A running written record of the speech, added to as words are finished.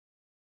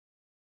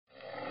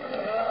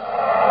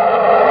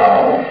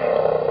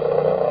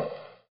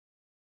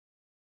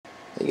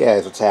Hey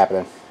guys, what's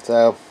happening?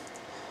 So,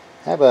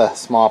 I have a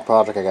small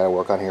project I got to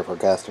work on here for a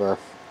customer,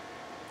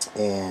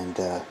 and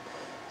I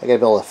got to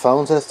build a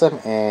phone system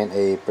and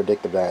a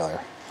predictive dialer.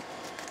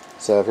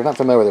 So, if you're not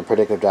familiar with a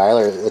predictive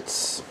dialer,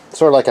 it's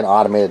sort of like an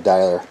automated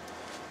dialer.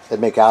 It'd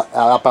make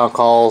outbound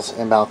calls,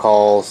 inbound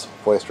calls,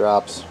 voice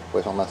drops,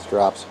 voicemail message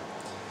drops.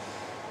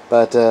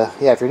 But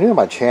yeah, if you're new to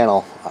my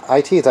channel,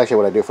 IT is actually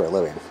what I do for a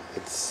living.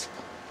 It's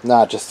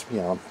not just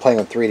playing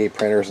with 3D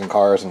printers and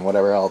cars and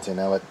whatever else.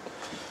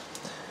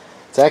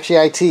 It's actually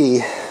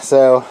IT.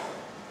 So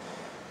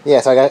yeah,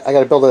 so I got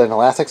to build an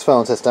Elastix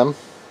phone system,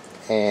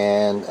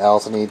 and I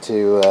also need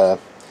to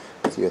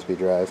it's a USB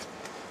drive,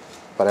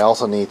 but I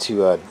also need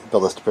to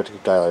build this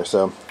predictive dialer.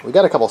 So we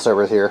got a couple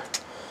servers here.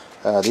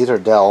 These are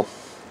Dell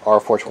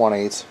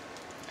R420s,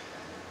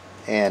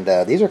 and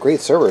these are great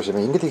servers. I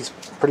mean, you can get these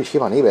pretty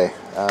cheap on eBay,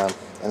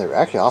 and they're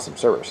actually awesome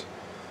servers.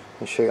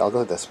 Let me show you. I'll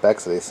go through the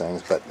specs of these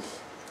things, but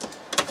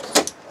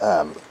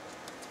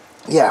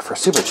yeah, for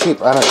super cheap,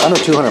 under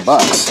 200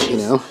 bucks. We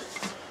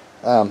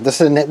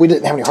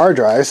didn't have any hard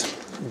drives,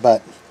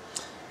 but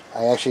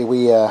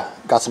we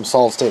got some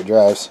solid state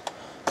drives,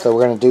 so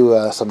we're gonna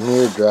do some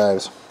mirrored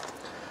drives.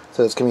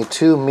 So it's gonna be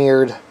two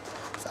mirrored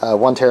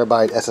 1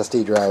 terabyte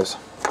SSD drives.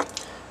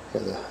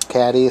 Here are the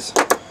caddies.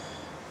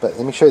 But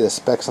let me show you the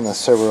specs on this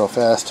server real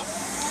fast.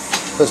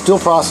 So it's dual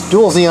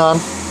Xeon,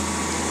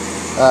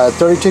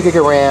 32 gig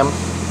of RAM,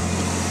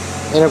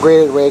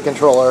 integrated RAID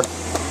controller,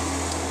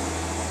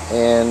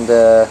 and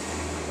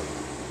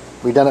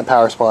redundant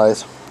power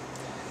supplies.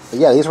 But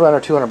yeah, these were under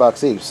 200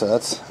 bucks each, so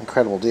that's an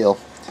incredible deal.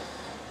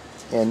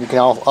 And you can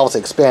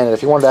obviously expand it.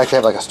 If you wanted to actually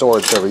have like a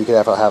storage server, you could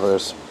have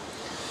there's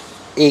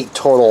 8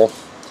 total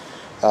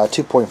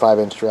 2.5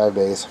 inch drive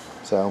bays.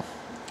 So,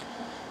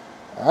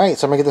 alright,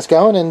 so I'm gonna get this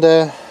going, and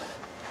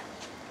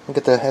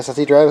get the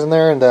SSD drives in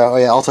there, and oh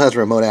yeah, it also has a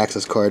remote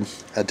access card,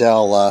 a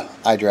Dell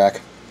iDRAC.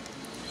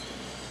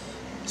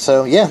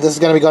 So yeah, this is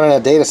going to be going in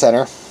a data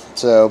center,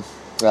 so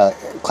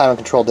climate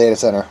controlled data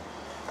center,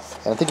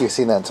 and I think you've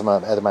seen that in some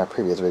of my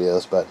previous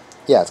videos. But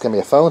yeah, it's going to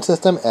be a phone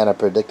system and a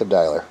predictive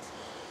dialer.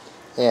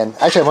 And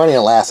actually, I'm running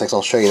Elastix.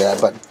 I'll show you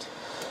that. But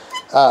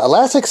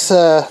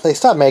Elastix, they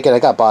stopped making it.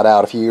 It got bought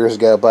out a few years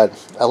ago. But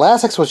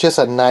Elastix was just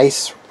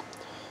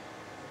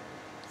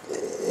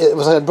it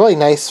was a really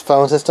nice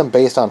phone system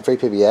based on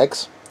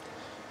FreePBX,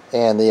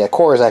 and the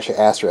core is actually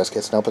Asterisk.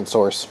 It's an open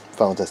source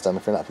phone system,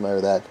 if you're not familiar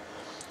with that.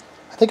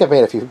 I think I've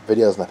made a few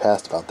videos in the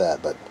past about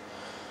that, but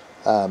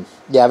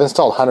yeah, I've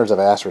installed hundreds of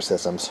Asterisk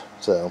systems.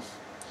 So,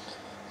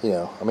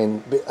 I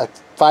mean,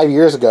 5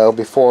 years ago,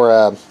 before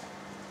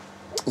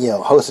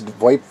hosted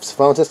voice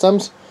phone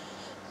systems,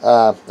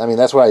 I mean,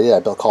 that's what I did.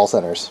 I built call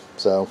centers.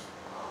 So,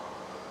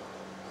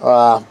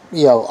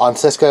 on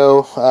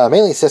Cisco,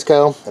 mainly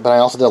Cisco, but I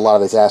also did a lot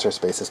of these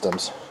Asterisk-based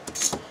systems.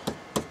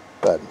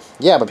 But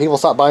yeah, but people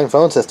stopped buying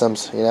phone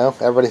systems.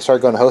 Everybody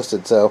started going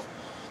hosted, so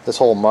this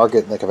whole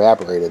market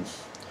evaporated.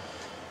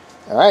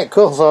 All right,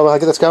 cool. So I'll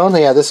get this going.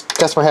 Yeah, this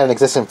customer had an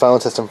existing phone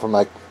system from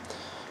I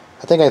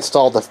think I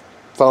installed the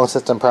phone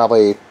system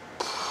probably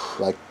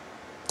like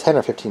 10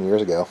 or 15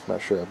 years ago. I'm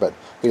not sure, but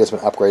we just been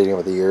upgrading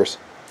over the years.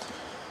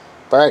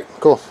 All right,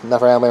 cool.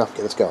 Enough around me. Get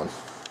this going.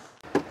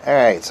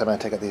 Alright, so I'm going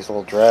to take out these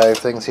little drive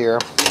things here,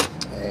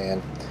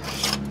 and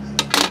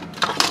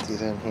put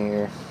these in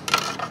here.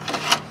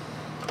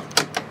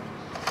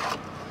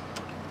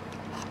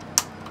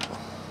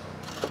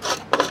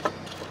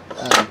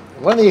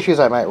 One of the issues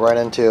I might run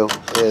into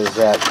is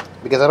that,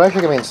 because I'm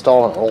actually going to be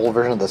installing an old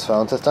version of this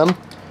phone system,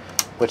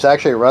 which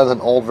actually runs an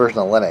old version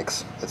of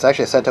Linux. It's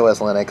actually a CentOS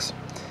Linux,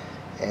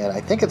 and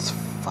I think it's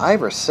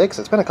 5 or 6.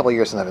 It's been a couple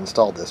years since I've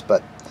installed this,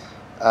 but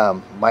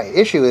my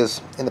issue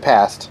is, in the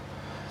past,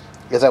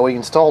 is that when you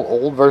install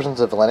old versions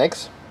of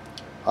Linux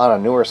on a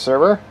newer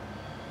server,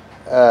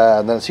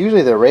 then it's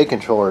usually the RAID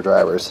controller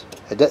drivers.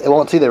 It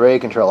won't see the RAID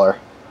controller.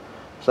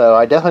 So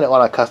I definitely don't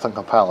want to custom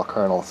compile a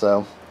kernel.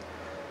 So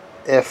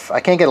if I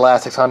can't get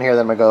Elastix on here,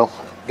 then I'm going to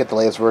go get the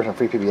latest version of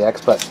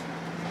FreePBX. But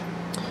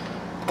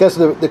because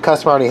the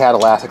customer already had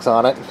Elastix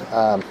on it,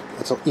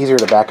 it's easier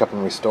to back up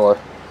and restore.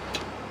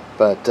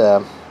 But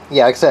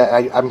yeah, like I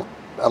said,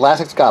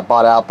 Elastix got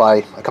bought out by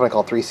a company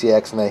called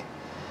 3CX, and they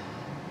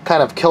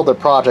kind of killed their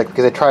project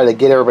because they tried to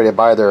get everybody to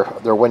buy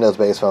their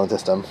Windows-based phone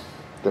system,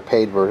 their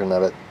paid version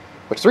of it.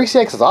 Which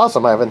 3CX is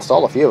awesome. I've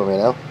installed a few of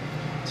them.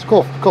 It's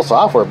cool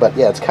software. But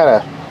yeah, it's kind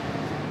of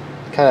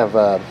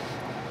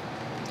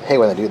hate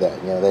when they do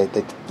that.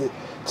 They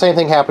same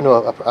thing happened to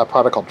a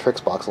product called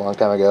Trixbox a long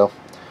time ago.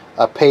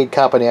 A paid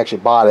company actually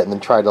bought it and then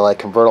tried to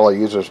convert all their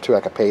users to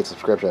a paid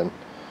subscription.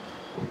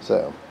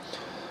 So,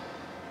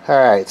 all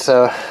right.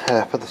 So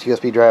put this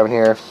USB drive in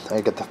here.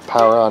 I get the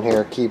power on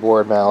here,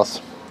 keyboard,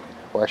 mouse.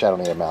 Or actually, I don't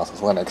need a mouse. It's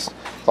Linux.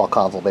 It's all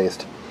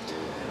console-based.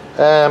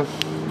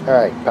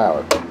 Alright,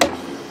 power.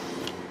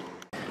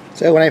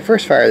 So when I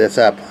first fired this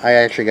up, I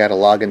actually got to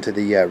log into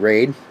the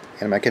RAID, and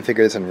I'm going to configure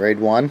this in RAID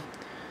 1.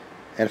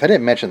 And if I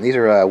didn't mention, these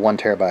are 1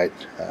 terabyte,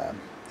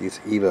 these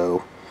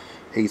Evo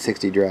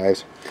 860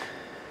 drives.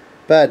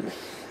 But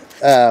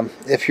I'm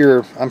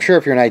sure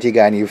if you're an IT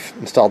guy and you've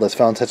installed this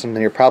phone system,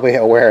 then you're probably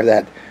aware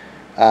that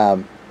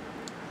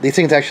these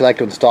things actually like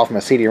to install from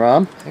a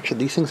CD-ROM. Actually,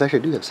 these things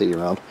actually do have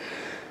CD-ROM.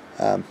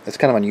 It's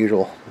kind of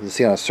unusual to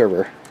see on a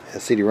server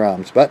as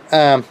CD-ROMs, but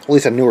at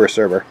least a newer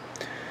server.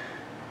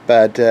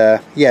 But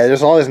yeah,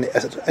 there's always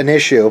an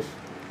issue,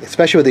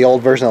 especially with the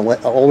older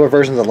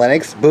versions of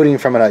Linux, booting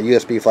from a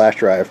USB flash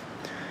drive.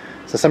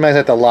 So sometimes I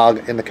have to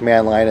log in the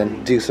command line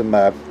and do some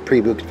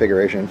pre-boot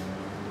configuration.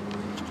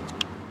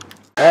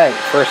 Alright,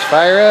 first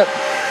fire up.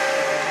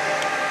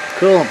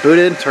 Cool,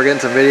 booted, so we're getting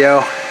some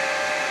video.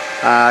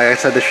 Like I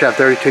said, this should have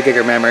 32 gig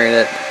of memory in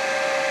it,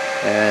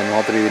 and we'll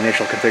have to do the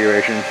initial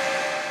configuration.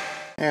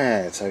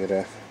 Alright, so I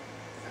gotta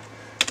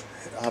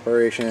hit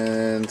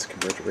operations,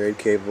 convert to RAID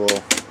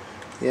capable.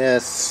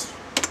 Yes.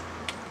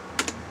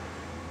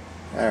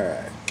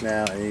 Alright,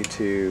 now I need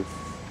to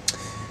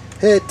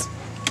hit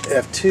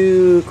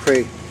F2,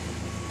 create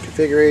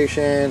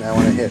configuration. I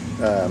want to hit,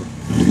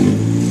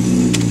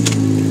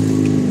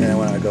 and I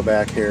want to go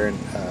back here and,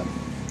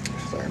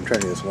 sorry, I'm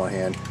trying to do this one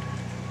hand.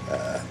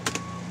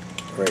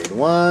 RAID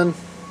 1,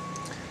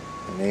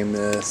 I'll name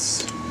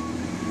this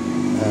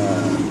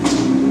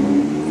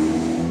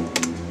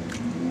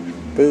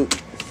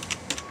boot,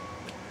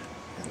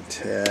 and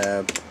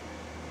tab.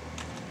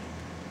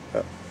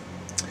 Oh.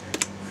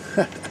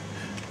 Oh,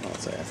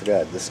 sorry, I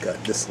forgot this got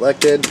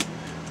deselected.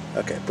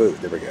 Okay,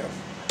 boot, there we go.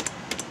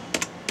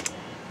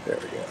 There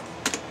we go.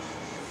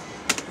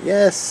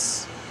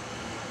 Yes.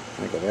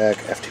 Let me go back,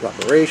 F2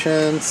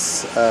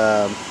 operations,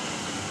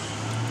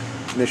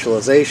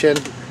 initialization.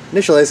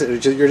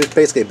 Initialization, you're just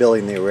basically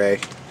building the array.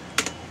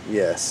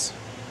 Yes.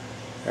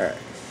 Alright.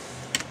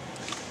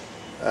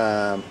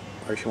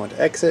 Or if you want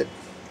to exit,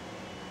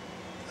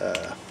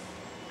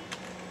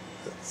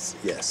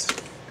 yes.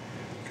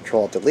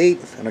 Control Delete.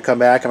 I'm going to come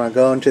back, I'm going to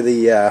go into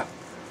the,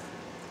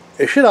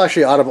 it should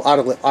actually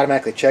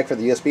automatically check for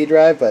the USB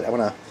drive, but I'm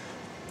going to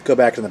go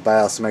back to the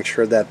BIOS to make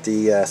sure that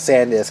the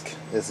SanDisk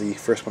is the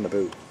first one to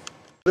boot.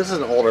 This is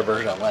an older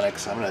version of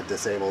Linux. I'm going to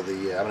disable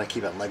the, I'm going to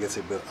keep it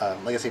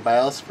legacy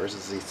BIOS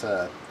versus these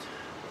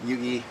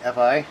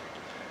UEFI.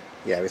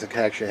 Yeah, because I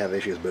can actually have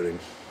issues booting.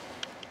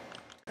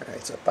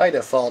 Alright, so by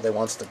default it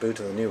wants to boot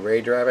to the new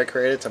RAID drive I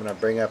created, so I'm going to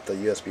bring up the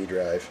USB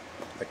drive,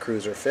 the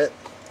Cruiser Fit,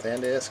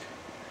 SanDisk.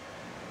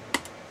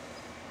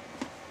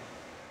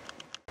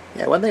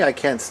 Yeah, one thing I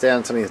can't stand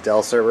on some of these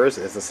Dell servers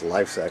is this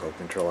lifecycle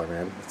controller,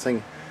 man. This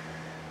thing,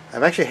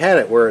 I've actually had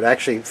it where it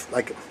actually,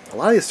 like, a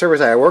lot of these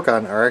servers I work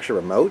on are actually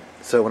remote,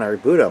 so when I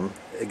reboot them,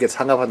 it gets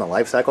hung up on the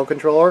lifecycle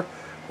controller,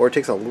 or it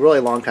takes a really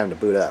long time to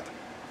boot up.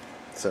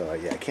 So,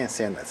 yeah, I can't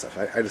stand that stuff.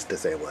 I just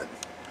disable it.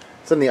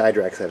 It's in the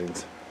iDRAC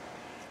settings.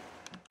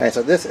 Alright,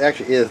 so this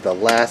actually is the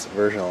last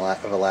version of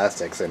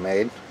Elastix I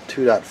made,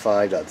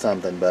 2.5.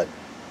 something, but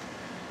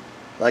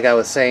like I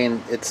was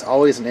saying, it's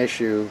always an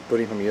issue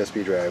booting from a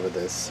USB drive with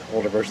this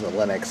older version of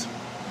Linux.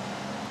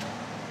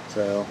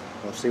 So,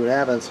 we'll see what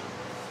happens.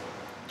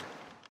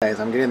 Guys,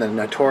 I'm getting the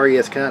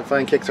notorious cannot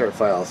find kickstart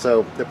file.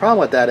 So the problem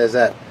with that is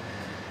that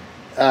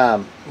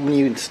when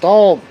you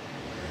install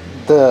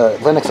the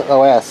Linux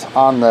OS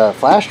on the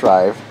flash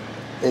drive,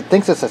 it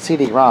thinks it's a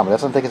CD-ROM. It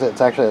doesn't think it's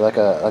actually like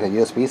a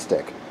USB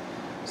stick.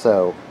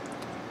 So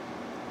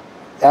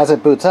as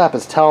it boots up,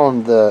 it's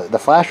telling the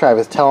flash drive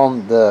is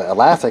telling the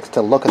Elastix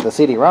to look at the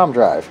CD-ROM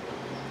drive.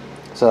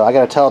 So I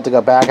got to tell it to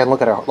go back and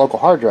look at our local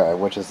hard drive,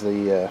 which is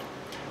the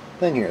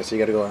thing here. So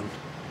you got to go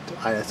into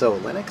ISO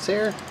Linux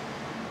here.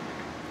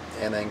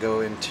 And then go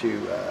into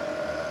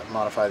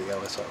modify the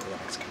OSO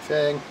Linux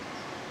config,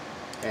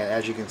 and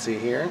as you can see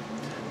here,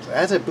 so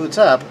as it boots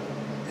up,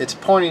 it's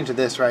pointing to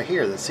this right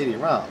here, the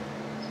CD-ROM,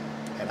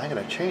 and I'm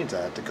going to change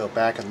that to go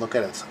back and look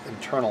at its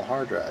internal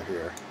hard drive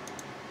here,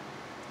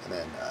 and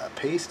then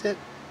paste it.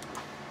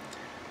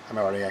 I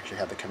already actually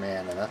have the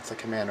command, and that's the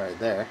command right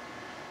there.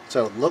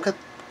 So look at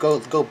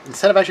go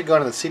instead of actually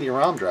going to the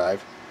CD-ROM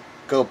drive,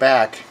 go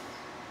back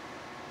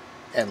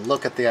and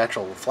look at the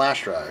actual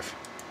flash drive.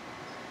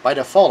 By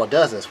default, it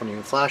does this when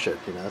you flash it,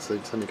 you know, so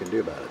there's something you can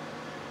do about it.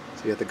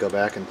 So you have to go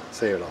back and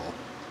save it all.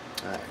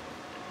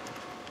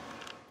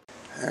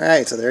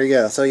 Alright, so there you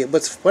go. So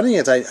what's funny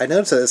is I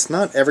noticed that it's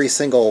not every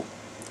single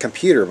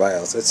computer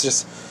BIOS. It's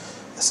just,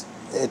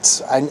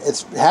 it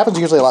happens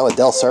usually a lot with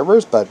Dell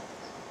servers, but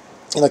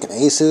in like an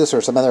Asus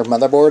or some other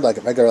motherboard, like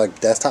a regular like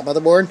desktop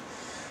motherboard,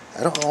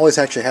 I don't always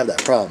actually have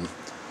that problem.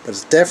 But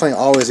it's definitely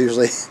always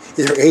usually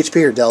either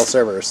HP or Dell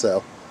servers,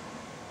 so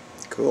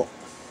cool.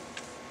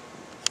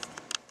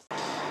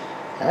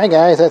 Alright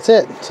guys, that's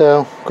it.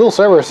 So, cool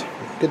servers.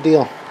 Good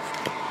deal.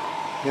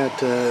 Got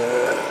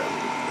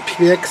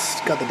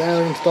PBX, got the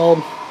dialer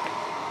installed.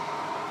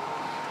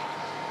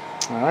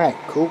 Alright,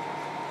 cool.